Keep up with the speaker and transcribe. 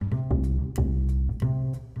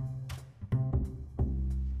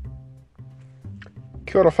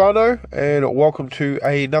Kia ora whānau, and welcome to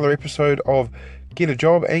another episode of Get a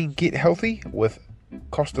Job and Get Healthy with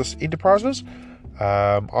Costas Enterprises.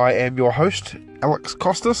 I am your host, Alex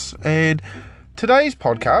Costas, and today's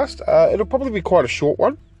podcast, it'll probably be quite a short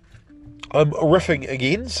one. I'm riffing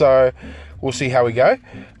again, so we'll see how we go.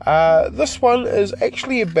 This one is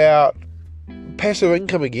actually about passive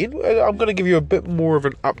income again. I'm going to give you a bit more of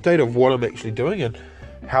an update of what I'm actually doing and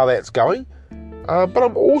how that's going. But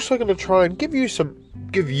I'm also going to try and give you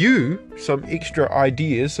some extra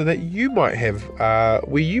ideas so that you might have,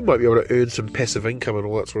 where you might be able to earn some passive income and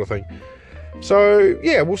all that sort of thing. So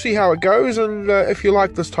yeah, we'll see how it goes. And if you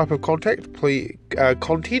like this type of content, please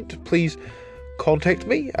contact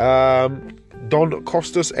me.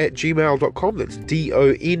 doncostas@gmail.com. That's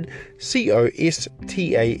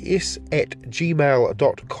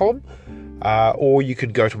DONCOSTAS@gmail.com. Or you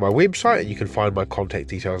can go to my website and you can find my contact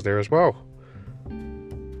details there as well.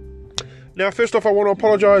 Now, first off, I want to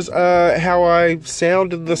apologise how I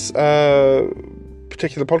sound in this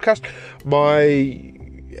particular podcast.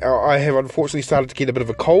 I have unfortunately started to get a bit of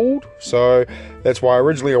a cold, so that's why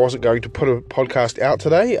originally I wasn't going to put a podcast out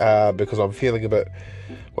today, because I'm feeling a bit,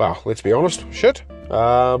 well, let's be honest, shit.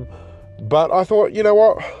 But I thought, you know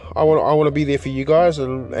what, I want to be there for you guys,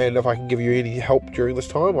 and if I can give you any help during this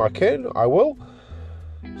time, I will.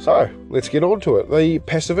 So, let's get on to it. The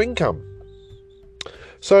passive income.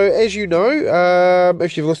 So, as you know,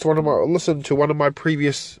 if you've listened to one of my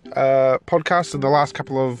previous podcasts in the last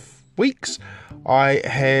couple of weeks, I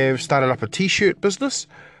have started up a t-shirt business.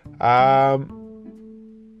 I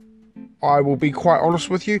will be quite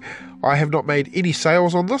honest with you, I have not made any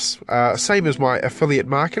sales on this. Same as my affiliate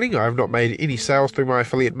marketing, I have not made any sales through my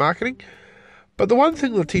affiliate marketing. But the one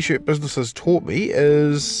thing the t-shirt business has taught me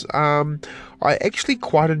is I actually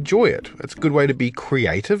quite enjoy it. It's a good way to be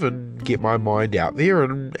creative and get my mind out there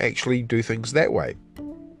and actually do things that way.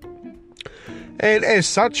 And as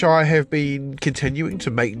such, I have been continuing to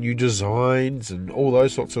make new designs and all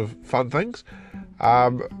those sorts of fun things.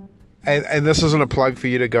 And this isn't a plug for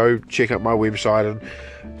you to go check out my website and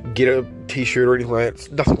get a t-shirt or anything like that. It's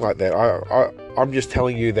nothing like that. I'm just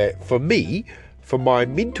telling you that for me, for my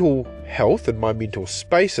mental health and my mental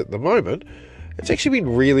space at the moment, it's actually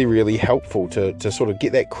been really, really helpful to sort of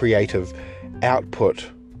get that creative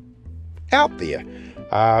output out there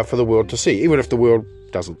for the world to see, even if the world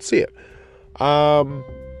doesn't see it. So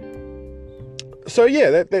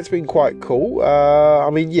yeah, that's been quite cool. I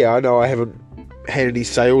know I haven't had any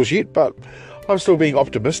sales yet, but I'm still being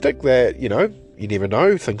optimistic that, you never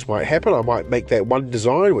know, things might happen. I might make that one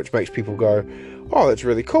design which makes people go, oh, that's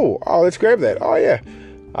really cool. Oh, let's grab that. Oh, yeah.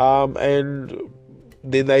 And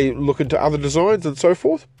then they look into other designs and so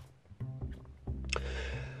forth.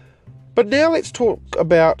 But now let's talk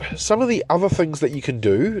about some of the other things that you can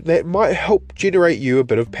do that might help generate you a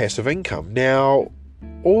bit of passive income. Now,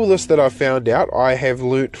 all this that I've found out, I have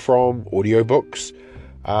learnt from audiobooks.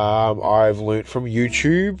 I've learnt from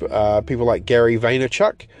YouTube, people like Gary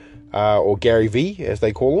Vaynerchuk, or Gary V, as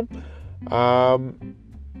they call him.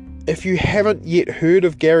 If you haven't yet heard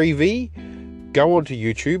of Gary V, go onto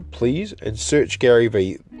YouTube, please, and search Gary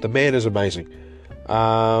V. The man is amazing.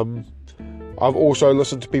 I've also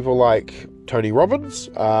listened to people like Tony Robbins,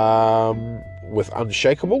 with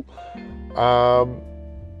Unshakable,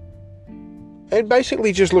 and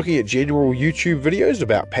basically just looking at general YouTube videos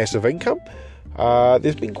about passive income.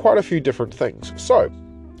 There's been quite a few different things. So,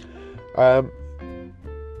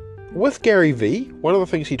 with Gary V, one of the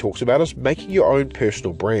things he talks about is making your own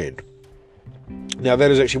personal brand. Now,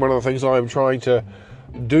 that is actually one of the things I'm trying to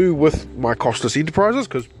do with my Costas Enterprises,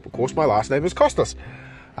 because, of course, my last name is Costas.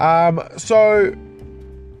 So,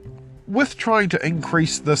 with trying to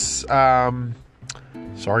increase this, sorry,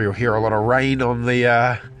 you'll hear a lot of rain on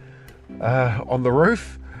the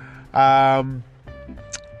roof. I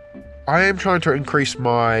am trying to increase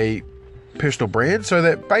my personal brand so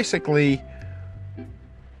that basically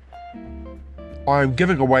I'm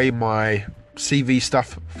giving away my CV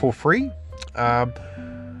stuff for free.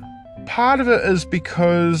 Part of it is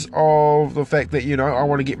because of the fact that, I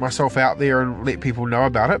want to get myself out there and let people know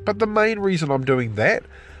about it. But the main reason I'm doing that,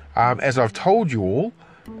 as I've told you all,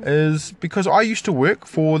 is because I used to work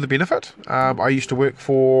for the benefit. I used to work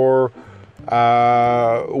for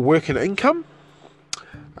Work and Income,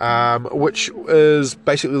 which is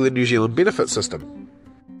basically the New Zealand benefit system.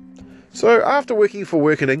 So after working for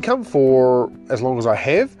Work and Income for as long as I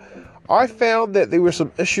have, I found that there were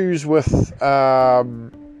some issues with...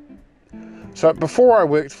 So before I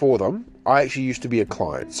worked for them, I actually used to be a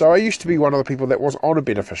client. So I used to be one of the people that was on a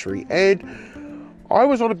beneficiary. And I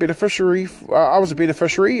was a beneficiary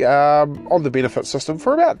on the benefit system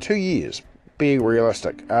for about 2 years. being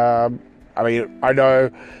realistic. I mean, I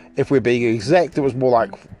know if we're being exact, it was more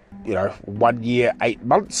like, 1 year, 8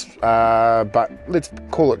 months, but let's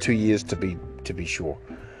call it 2 years to be sure.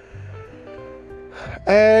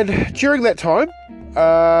 And during that time,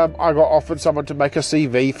 I got offered someone to make a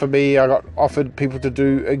CV for me. I got offered people to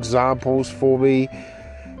do examples for me,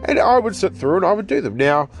 and I would sit through and I would do them.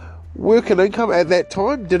 Now, Work and Income at that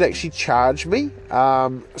time did actually charge me,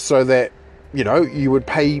 so that you would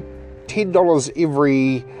pay $10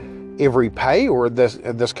 every pay, or in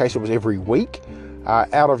this case it was every week,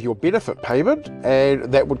 out of your benefit payment,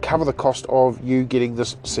 and that would cover the cost of you getting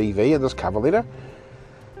this CV and this cover letter.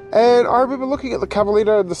 And I remember looking at the cover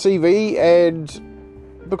letter and the CV, and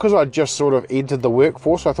because I just sort of entered the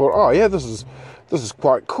workforce, I thought, oh yeah, this is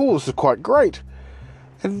quite cool, this is quite great.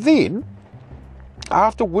 And then,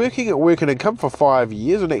 after working at Work and Income for 5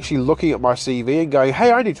 years and actually looking at my CV and going,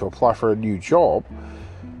 hey, I need to apply for a new job,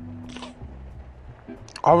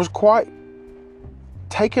 I was quite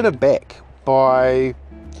taken aback by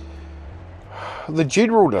the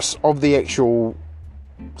generalness of the actual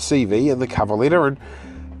CV and the cover letter, and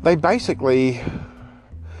they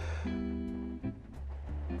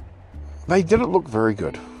didn't look very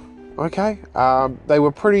good. Okay, they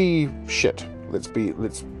were pretty shit. Let's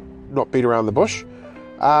not beat around the bush.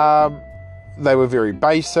 They were very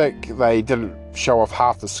basic. They didn't show off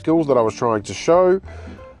half the skills that I was trying to show,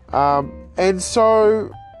 and so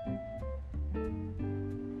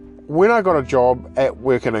when I got a job at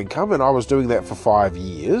Work and Income, and I was doing that for 5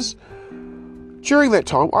 years, during that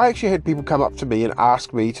time, I actually had people come up to me and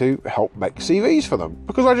ask me to help make CVs for them,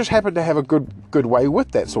 because I just happened to have a good way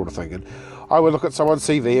with that sort of thing. And I would look at someone's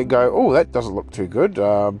CV and go, oh, that doesn't look too good.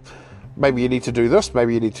 Maybe you need to do this,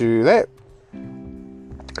 maybe you need to do that.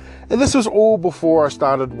 And this was all before I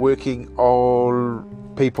started working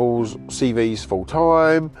on people's CVs full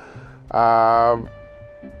time.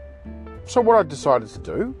 So what I decided to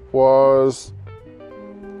do was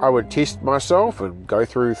I would test myself and go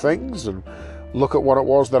through things and look at what it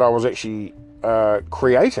was that I was actually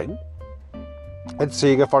creating and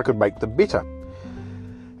seeing if I could make them better.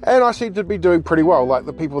 And I seemed to be doing pretty well. Like,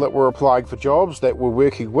 the people that were applying for jobs, that were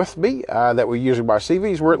working with me, that were using my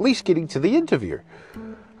CVs, were at least getting to the interview.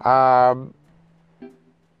 And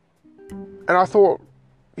I thought,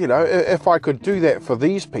 if I could do that for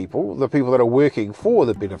these people, the people that are working for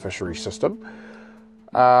the beneficiary system,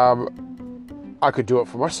 I could do it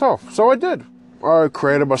for myself. So I did. I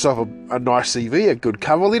created myself a nice CV, a good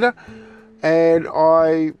cover letter, and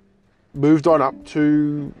I moved on up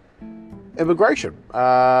to immigration,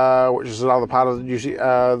 which is another part of the New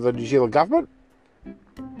Zealand government.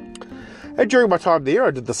 And during my time there,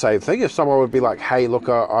 I did the same thing. If someone would be like, hey, look,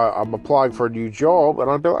 I'm applying for a new job, and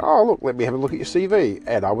I'd be like, oh, look, let me have a look at your CV.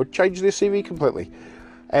 And I would change their CV completely.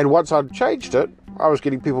 And once I'd changed it, I was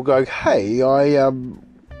getting people going, hey, I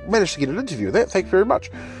managed to get an interview with that, thanks very much.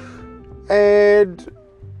 And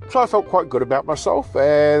so I felt quite good about myself,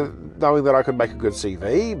 and knowing that I could make a good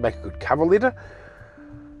CV, make a good cover letter.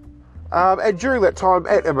 And during that time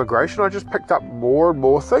at immigration, I just picked up more and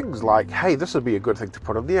more things like, hey, this would be a good thing to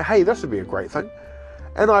put in there. Hey, this would be a great thing.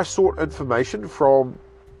 And I sought information from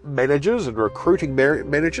managers and recruiting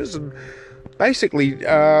managers, and basically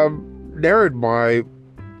narrowed my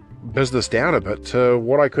business down a bit to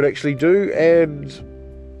what I could actually do and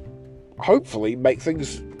hopefully make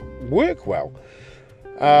things work well.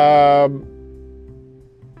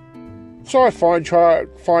 So I fine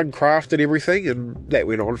crafted everything, and that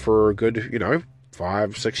went on for a good,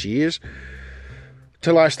 5-6 years,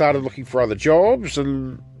 till I started looking for other jobs.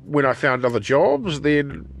 And when I found other jobs,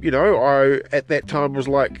 then, I at that time was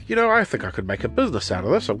like, I think I could make a business out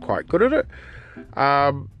of this. I'm quite good at it.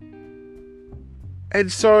 And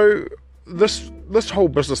so this whole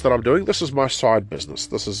business that I'm doing, this is my side business.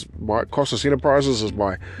 This is my Costas Enterprises is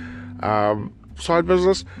my side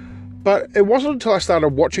business. But it wasn't until I started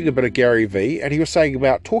watching a bit of Gary Vee, and he was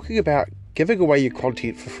talking about giving away your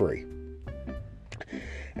content for free.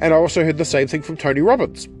 And I also heard the same thing from Tony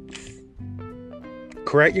Robbins.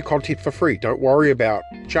 Create your content for free. Don't worry about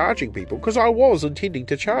charging people, because I was intending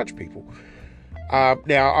to charge people.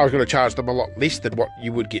 Now, I was going to charge them a lot less than what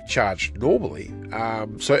you would get charged normally.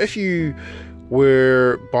 So if you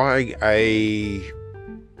were buying a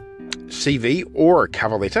CV or a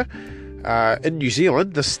cover letter, in New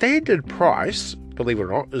Zealand, the standard price, believe it or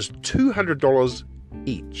not, is $200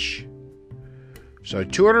 each. So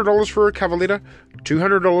 $200 for a cover letter,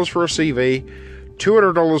 $200 for a CV,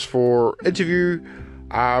 $200 for interview.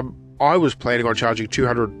 I was planning on charging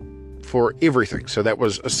 $200 for everything. So that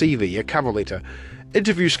was a CV, a cover letter,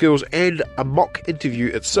 interview skills, and a mock interview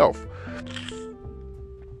itself.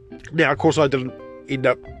 Now, of course, I didn't end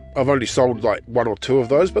up. I've only sold like 1 or 2 of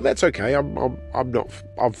those, but that's okay. I'm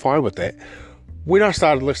fine with that. When I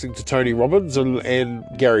started listening to Tony Robbins and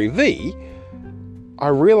Gary Vee, I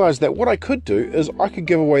realised that what I could do is I could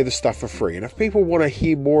give away the stuff for free, and if people want to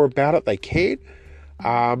hear more about it, they can.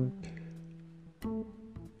 And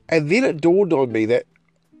then it dawned on me that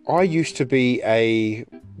I used to be a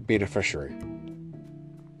beneficiary,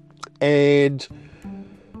 and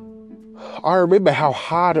I remember how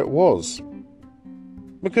hard it was.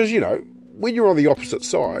 Because, when you're on the opposite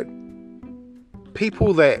side,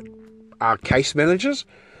 people that are case managers,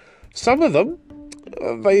 some of them,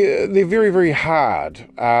 they're very, very hard,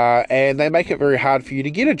 and they make it very hard for you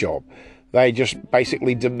to get a job. They just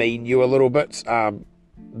basically demean you a little bit.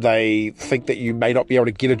 They think that you may not be able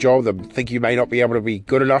to get a job. They think you may not be able to be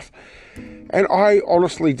good enough. And I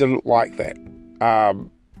honestly didn't like that.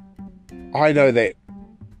 I know that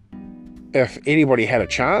if anybody had a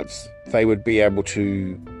chance, they would be able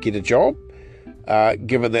to get a job,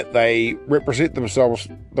 given that they represent themselves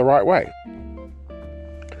the right way.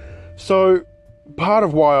 So part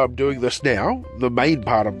of why I'm doing this now, the main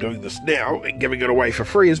part of doing this now and giving it away for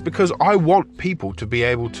free, is because I want people to be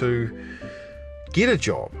able to get a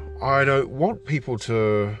job. I don't want people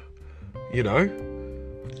to,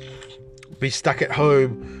 be stuck at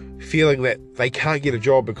home feeling that they can't get a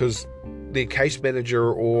job because their case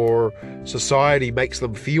manager or society makes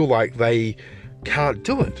them feel like they can't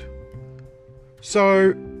do it.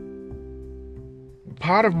 So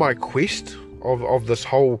part of my quest of this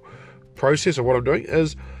whole process of what I'm doing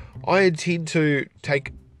is I intend to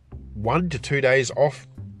take 1 to 2 days off,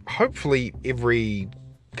 hopefully every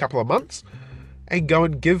couple of months, and go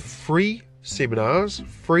and give free seminars,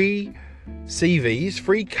 free CVs,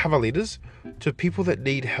 free cover letters to people that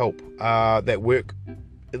need help, that work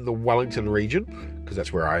in the Wellington region, because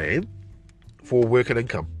that's where I am, for work and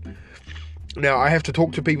income. Now, I have to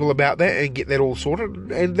talk to people about that and get that all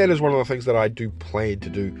sorted, and that is one of the things that I do plan to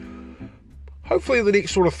do, hopefully in the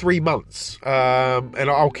next sort of 3 months, and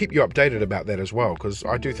I'll keep you updated about that as well, because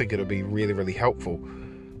I do think it'll be really, really helpful.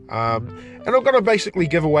 And I'm going to basically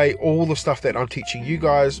give away all the stuff that I'm teaching you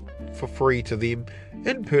guys for free to them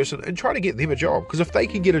in person and try to get them a job, because if they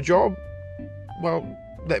can get a job, well,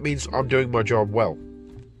 that means I'm doing my job well.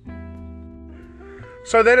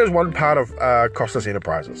 So that is one part of Costas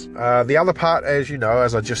Enterprises. The other part, as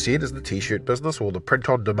I just said, is the t-shirt business, or the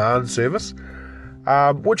print-on-demand service,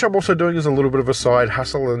 which I'm also doing as a little bit of a side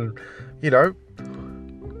hustle. And,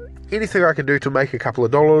 anything I can do to make a couple of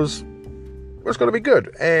dollars, it's going to be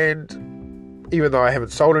good. And even though I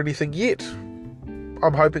haven't sold anything yet,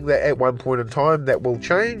 I'm hoping that at one point in time that will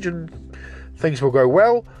change and things will go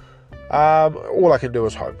well. All I can do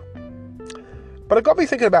is hope. But it got me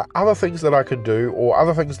thinking about other things that I can do, or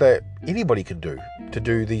other things that anybody can do to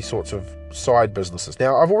do these sorts of side businesses.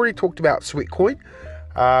 Now, I've already talked about Sweatcoin,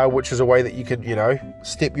 which is a way that you can,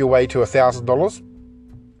 step your way to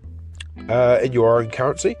 $1,000 in your own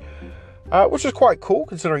currency, which is quite cool,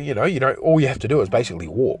 considering, all you have to do is basically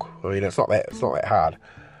walk. I mean, it's not that hard.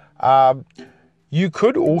 You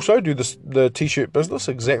could also do the t-shirt business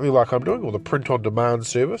exactly like I'm doing, or the print-on-demand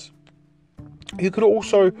service. You could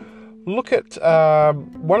also look at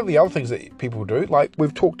one of the other things that people do, like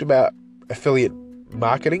we've talked about affiliate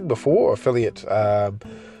marketing before, affiliate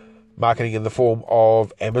marketing in the form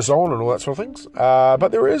of Amazon and all that sort of things. But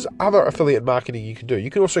there is other affiliate marketing you can do. You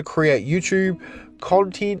can also create YouTube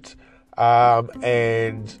content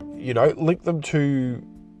and, link them to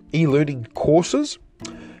e-learning courses.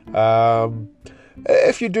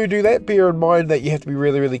 If you do that, bear in mind that you have to be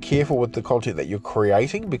really, really careful with the content that you're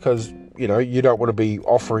creating, because you don't want to be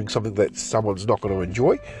offering something that someone's not going to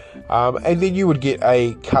enjoy, and then you would get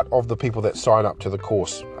a cut of the people that sign up to the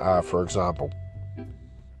course, for example.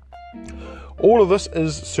 All of this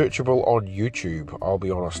is searchable on YouTube, I'll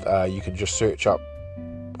be honest. You can just search up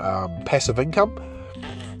passive income,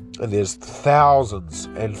 and there's thousands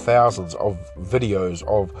and thousands of videos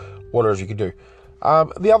of what it is you can do.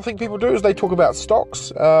 The other thing people do is they talk about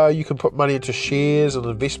stocks. You can put money into shares and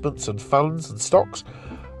investments and funds and stocks.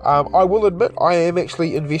 I will admit I am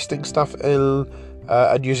actually investing stuff in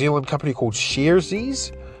a New Zealand company called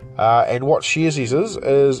Sharesies. And what Sharesies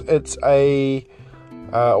is it's a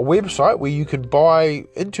website where you can buy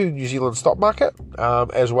into New Zealand stock market,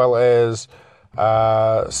 as well as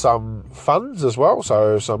some funds as well,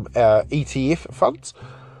 so some ETF funds.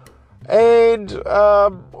 And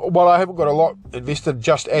while I haven't got a lot invested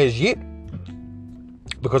just as yet,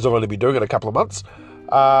 because I've only been doing it a couple of months,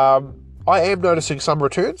 I am noticing some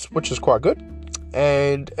returns, which is quite good.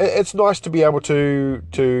 And it's nice to be able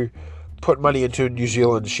to put money into New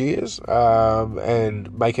Zealand shares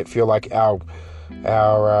and make it feel like our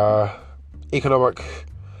economic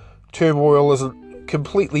turmoil isn't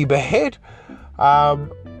completely bad.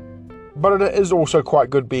 But it is also quite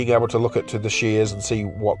good being able to look to the shares and see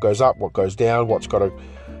what goes up, what goes down, what's got a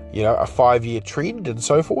 5-year trend and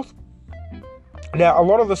so forth. Now, a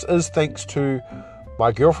lot of this is thanks to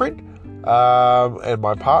my girlfriend and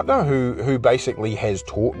my partner who basically has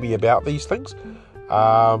taught me about these things.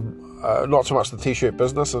 Not so much the t-shirt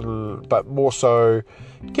business, but more so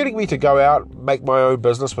getting me to go out, make my own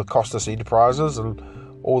business with Costas Enterprises and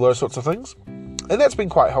all those sorts of things. And that's been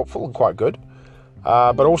quite helpful and quite good.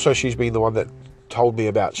 But also she's been the one that told me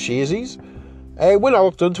about Sharesies. And when I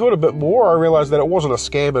looked into it a bit more, I realised that it wasn't a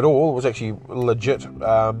scam at all. It was actually legit.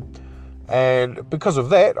 And because of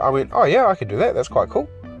that, I went, oh yeah, I can do that. That's quite cool.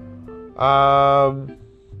 And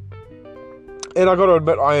I got to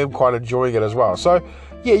admit, I am quite enjoying it as well. So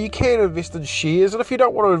yeah, you can invest in shares. And if you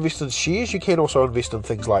don't want to invest in shares, you can also invest in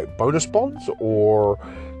things like bonus bonds or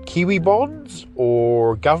Kiwi bonds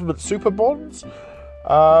or government super bonds,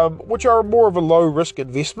 which are more of a low-risk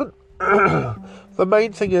investment. The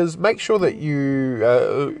main thing is make sure that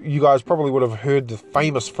you guys probably would have heard the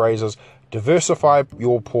famous phrases, diversify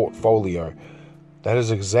your portfolio. That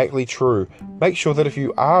is exactly true. Make sure that if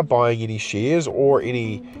you are buying any shares or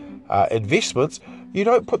any investments, you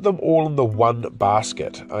don't put them all in the one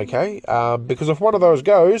basket, okay? Because if one of those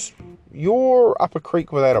goes, you're up a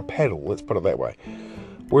creek without a paddle, let's put it that way.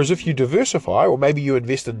 Whereas if you diversify, or maybe you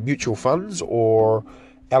invest in mutual funds or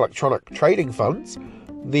electronic trading funds,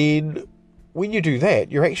 then when you do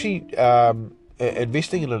that, you're actually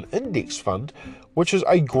investing in an index fund, which is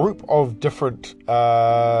a group of different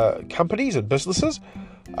companies and businesses.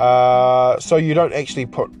 So you don't actually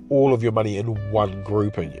put all of your money in one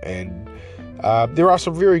grouping. And there are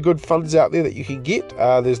some very good funds out there that you can get.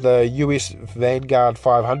 There's the US Vanguard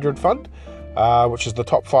 500 fund, which is the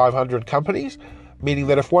top 500 companies, meaning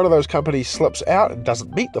that if one of those companies slips out and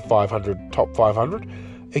doesn't meet the top 500,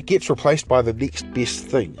 it gets replaced by the next best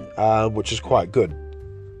thing, which is quite good.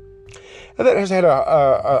 And that has had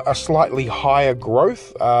a slightly higher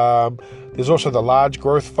growth. There's also the large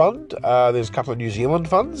growth fund. There's a couple of New Zealand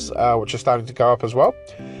funds, which are starting to go up as well.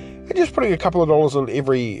 And just putting a couple of dollars in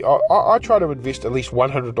every... I try to invest at least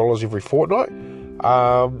 $100 every fortnight.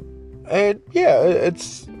 And yeah,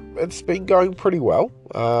 it's been going pretty well.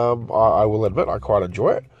 I will admit I quite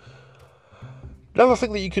enjoy it. Another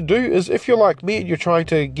thing that you can do is, if you're like me and you're trying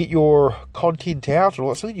to get your content out and all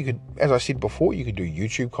that stuff, you can, as I said before, you can do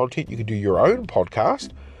YouTube content, you can do your own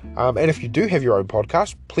podcast. And if you do have your own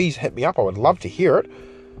podcast, please hit me up. I would love to hear it.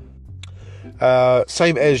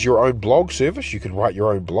 Same as your own blog service, you can write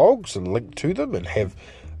your own blogs and link to them and have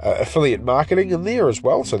affiliate marketing in there as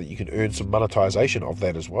well, so that you can earn some monetization of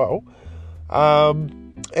that as well.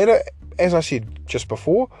 As I said just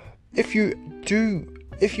before, if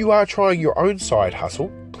you are trying your own side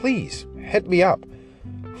hustle, please hit me up.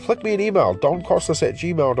 Flick me an email,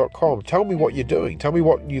 doncostas@gmail.com. Tell me what you're doing. Tell me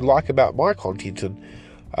what you like about my content and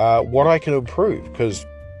what I can improve. Because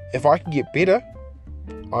if I can get better,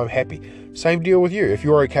 I'm happy. Same deal with you. If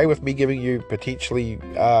you're okay with me giving you potentially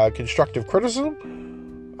constructive criticism,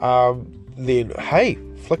 then hey,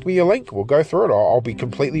 flick me a link. We'll go through it. I'll be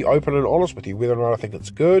completely open and honest with you, whether or not I think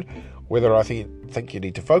it's good, whether I think you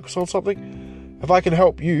need to focus on something. If I can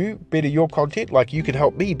help you better your content, like you can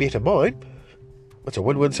help me better mine, it's a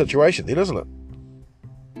win-win situation then, isn't it?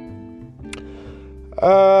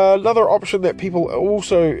 Another option that people are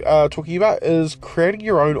also talking about is creating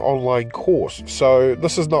your own online course. So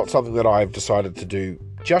this is not something that I've decided to do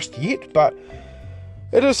just yet, but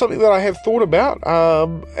it is something that I have thought about.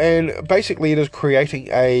 And basically it is creating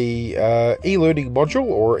a e-learning module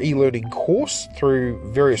or e-learning course through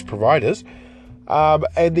various providers.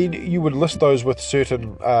 And then you would list those with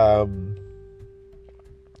certain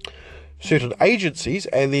agencies,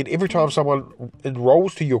 and then every time someone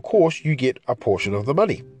enrolls to your course, you get a portion of the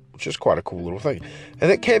money, which is quite a cool little thing.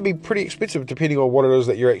 And that can be pretty expensive depending on what it is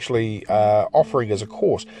that you're actually offering as a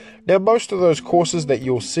course. Now, most of those courses that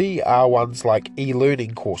you'll see are ones like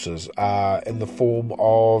e-learning courses in the form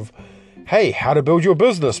of, hey, how to build your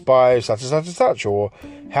business by such and such and such, or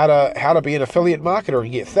how to be an affiliate marketer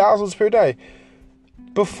and get thousands per day.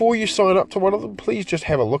 Before you sign up to one of them, please just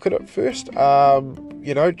have a look at it first. Try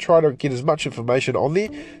to get as much information on there.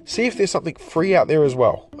 See if there's something free out there as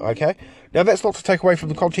well, okay? Now, that's not to take away from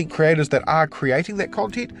the content creators that are creating that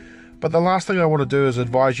content, but the last thing I want to do is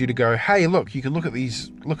advise you to go, hey, look, you can look at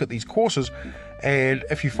these courses, and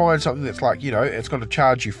if you find something that's like, it's going to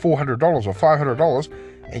charge you $400 or $500,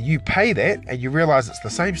 and you pay that, and you realize it's the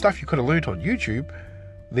same stuff you could have learned on YouTube,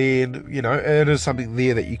 then, it is something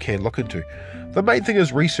there that you can look into. The main thing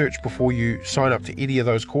is research before you sign up to any of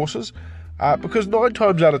those courses, because 9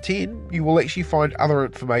 times out of 10, you will actually find other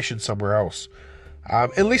information somewhere else.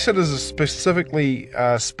 Unless it is a specific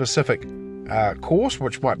course,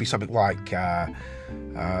 which might be something like how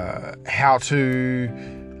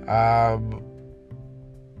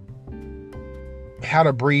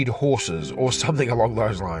to breed horses or something along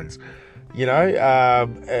those lines,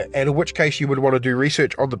 and in which case you would want to do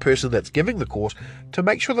research on the person that's giving the course to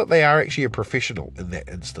make sure that they are actually a professional in that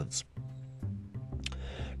instance.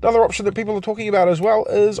 Another option that people are talking about as well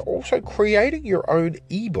is also creating your own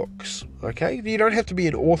ebooks. Okay, you don't have to be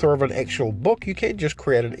an author of an actual book. You can just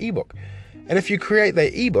create an ebook, and if you create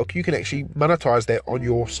that ebook, you can actually monetize that on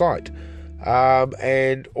your site,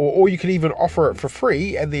 or you can even offer it for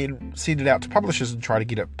free and then send it out to publishers and try to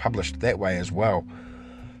get it published that way as well.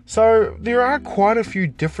 So there are quite a few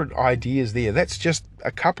different ideas there. That's just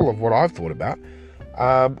a couple of what I've thought about.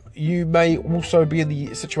 You may also be in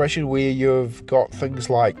the situation where you've got things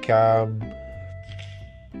like,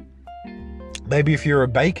 maybe if you're a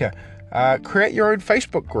baker, create your own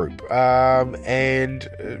Facebook group, and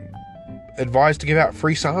advise to give out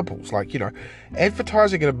free samples.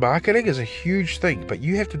 Advertising and marketing is a huge thing, but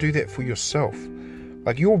you have to do that for yourself.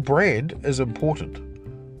 Your brand is important.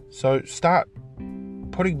 So start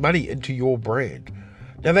putting money into your brand.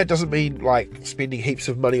 Now, that doesn't mean spending heaps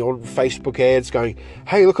of money on Facebook ads going,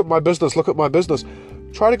 hey, look at my business.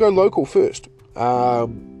 Try to go local first.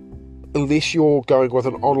 Unless you're going with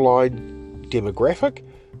an online demographic,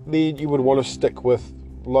 then you would want to stick with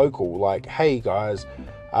local. Hey guys,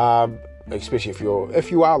 especially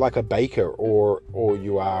if you are like a baker or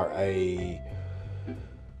you are I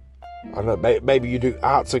don't know, maybe you do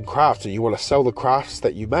arts and crafts and you want to sell the crafts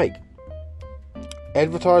that you make.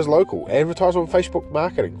 Advertise local, advertise on Facebook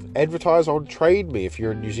marketing, advertise on Trade Me if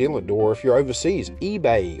you're in New Zealand, or if you're overseas,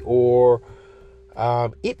 eBay or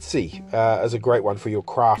Etsy is a great one for your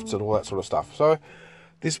crafts and all that sort of stuff. So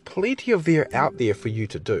there's plenty of out there for you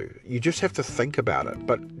to do. You just have to think about it,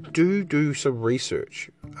 but do some research.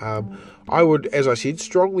 I would, as I said,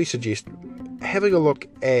 strongly suggest having a look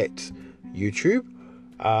at YouTube,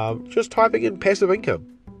 just typing in passive income.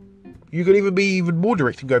 You could even be even more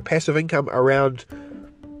direct and go passive income around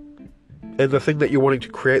and the thing that you're wanting to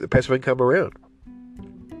create the passive income around.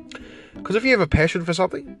 Because if you have a passion for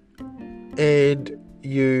something and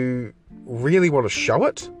you really want to show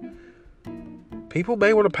it, people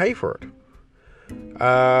may want to pay for it.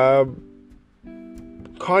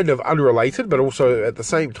 Kind of unrelated, but also at the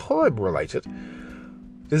same time related.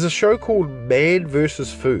 There's a show called Man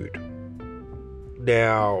vs. Food.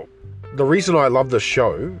 Now, the reason I love this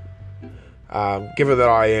show, given that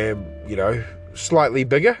I am, slightly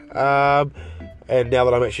bigger, and now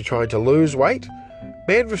that I'm actually trying to lose weight,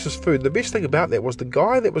 Man vs. Food, the best thing about that was the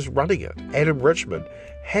guy that was running it, Adam Richman,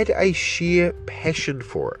 had a sheer passion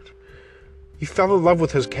for it. You fell in love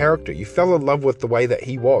with his character. You fell in love with the way that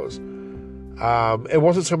he was. It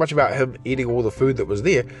wasn't so much about him eating all the food that was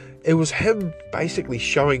there. It was him basically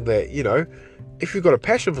showing that, if you've got a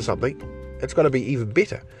passion for something, it's got to be even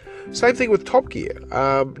better. Same thing with Top Gear.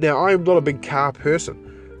 Now, I am not a big car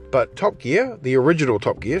person, but Top Gear, the original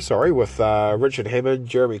Top Gear, with Richard Hammond,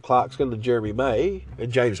 Jeremy Clarkson, and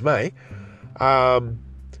James May,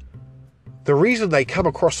 the reason they come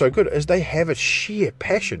across so good is they have a sheer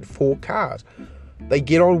passion for cars. They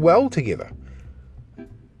get on well together.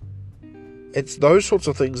 It's those sorts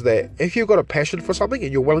of things that if you've got a passion for something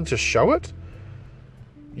and you're willing to show it,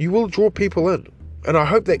 you will draw people in. And I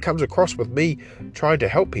hope that comes across with me trying to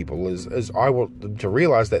help people, is I want them to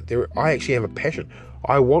realise that I actually have a passion.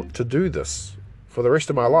 I want to do this for the rest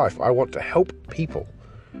of my life. I want to help people.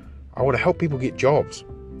 I want to help people get jobs.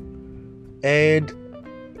 And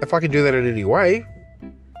if I can do that in any way,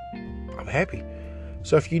 I'm happy.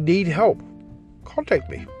 So if you need help, contact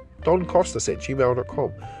me.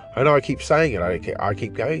 doncostas@gmail.com. I know I keep saying it, I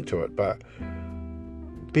keep going to it, but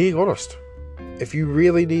being honest, if you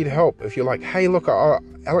really need help, if you're like, hey, look,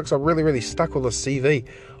 Alex, I'm really, really stuck on this CV.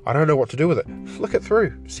 I don't know what to do with it. Flick it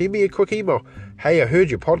through. Send me a quick email. Hey, I heard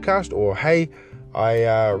your podcast, or hey,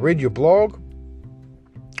 I read your blog.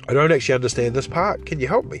 I don't actually understand this part. Can you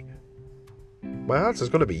help me? My answer's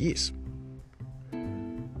going to be yes.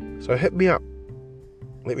 So hit me up.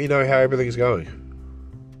 Let me know how everything's going.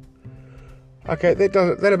 Okay,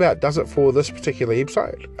 that about does it for this particular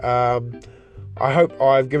episode. I hope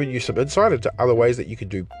I've given you some insight into other ways that you can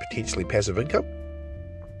do potentially passive income.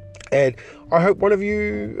 And I hope one of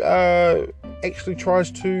you actually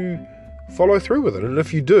tries to follow through with it. And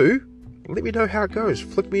if you do, let me know how it goes.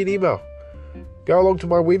 Flick me an email. Go along to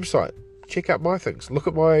my website. check out my things. Look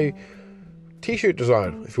at my t-shirt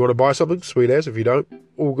design. If you want to buy something, sweet as. If you don't,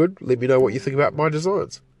 all good. Let me know what you think about my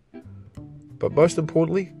designs. But most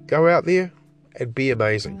importantly, go out there and be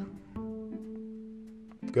amazing.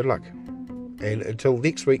 Good luck. And until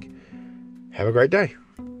next week, have a great day.